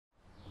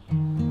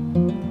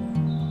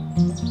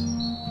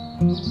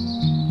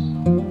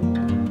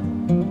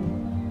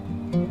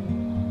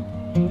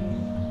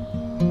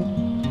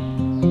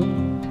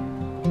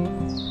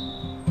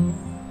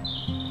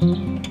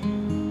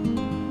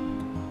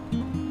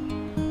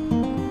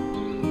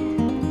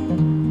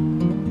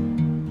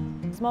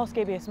Small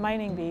scabious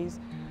mining bees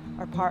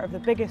are part of the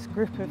biggest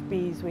group of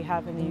bees we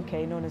have in the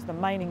UK, known as the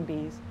mining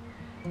bees.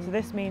 So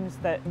this means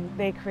that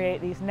they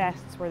create these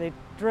nests where they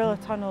drill a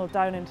tunnel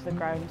down into the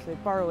ground, so they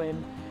burrow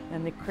in,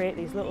 and they create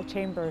these little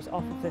chambers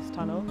off of this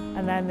tunnel,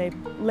 and then they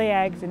lay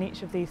eggs in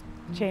each of these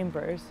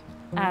chambers,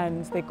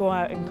 and they go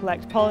out and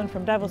collect pollen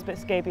from devil's bit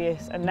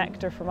scabious and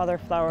nectar from other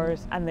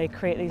flowers, and they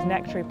create these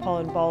nectary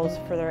pollen balls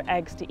for their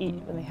eggs to eat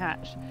when they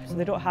hatch. So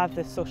they don't have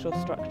this social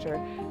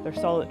structure, they're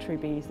solitary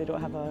bees, they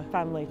don't have a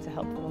family to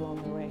help them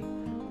along the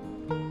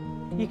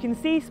way. You can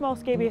see small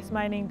scabious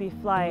mining bee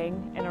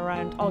flying in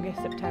around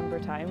August-September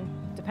time,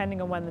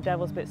 depending on when the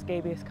devil's bit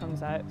scabious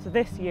comes out. So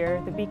this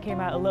year the bee came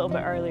out a little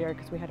bit earlier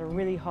because we had a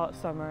really hot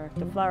summer.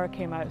 The flower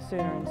came out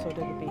sooner and so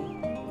did the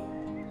bee.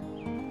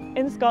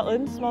 In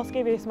Scotland, small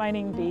scabious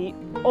mining bee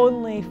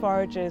only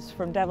forages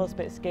from devil's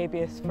bit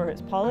scabious for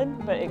its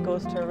pollen, but it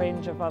goes to a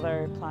range of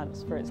other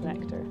plants for its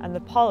nectar. And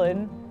the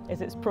pollen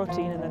is its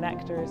protein and the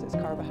nectar is its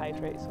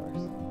carbohydrate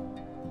source.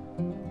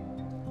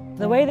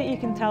 The way that you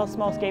can tell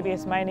small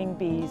scabious mining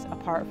bees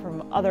apart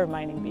from other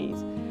mining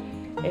bees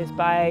is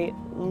by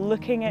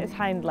looking at its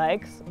hind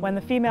legs. When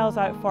the female's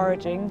out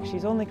foraging,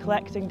 she's only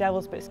collecting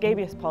devil's bit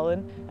scabious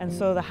pollen, and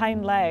so the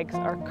hind legs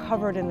are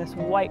covered in this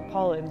white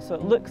pollen, so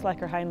it looks like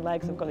her hind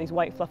legs have got these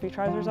white fluffy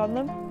trousers on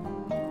them.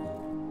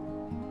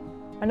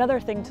 Another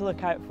thing to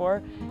look out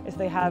for is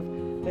they have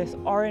this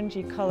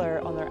orangey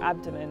colour on their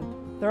abdomen.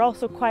 They're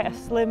also quite a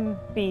slim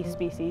bee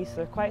species, so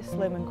they're quite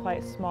slim and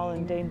quite small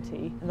and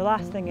dainty. And the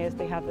last thing is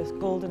they have this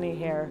goldeny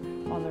hair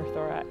on their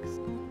thorax.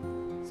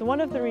 So one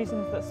of the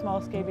reasons that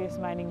small scabious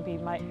mining bee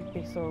might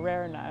be so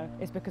rare now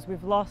is because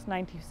we've lost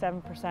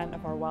 97%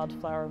 of our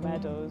wildflower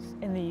meadows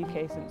in the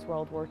UK since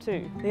World War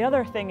II. The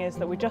other thing is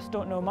that we just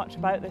don't know much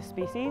about this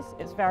species.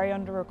 It's very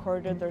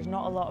under-recorded, there's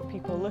not a lot of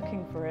people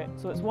looking for it.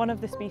 So it's one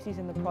of the species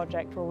in the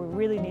project where we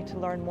really need to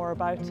learn more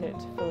about it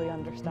to fully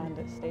understand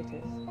its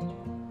status.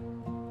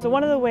 So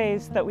one of the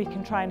ways that we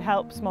can try and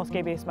help small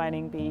scabious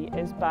mining bee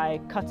is by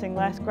cutting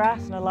less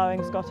grass and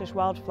allowing Scottish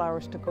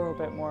wildflowers to grow a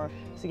bit more.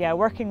 So yeah,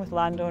 working with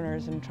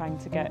landowners and trying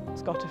to get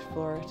Scottish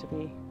flora to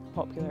be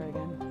popular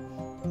again.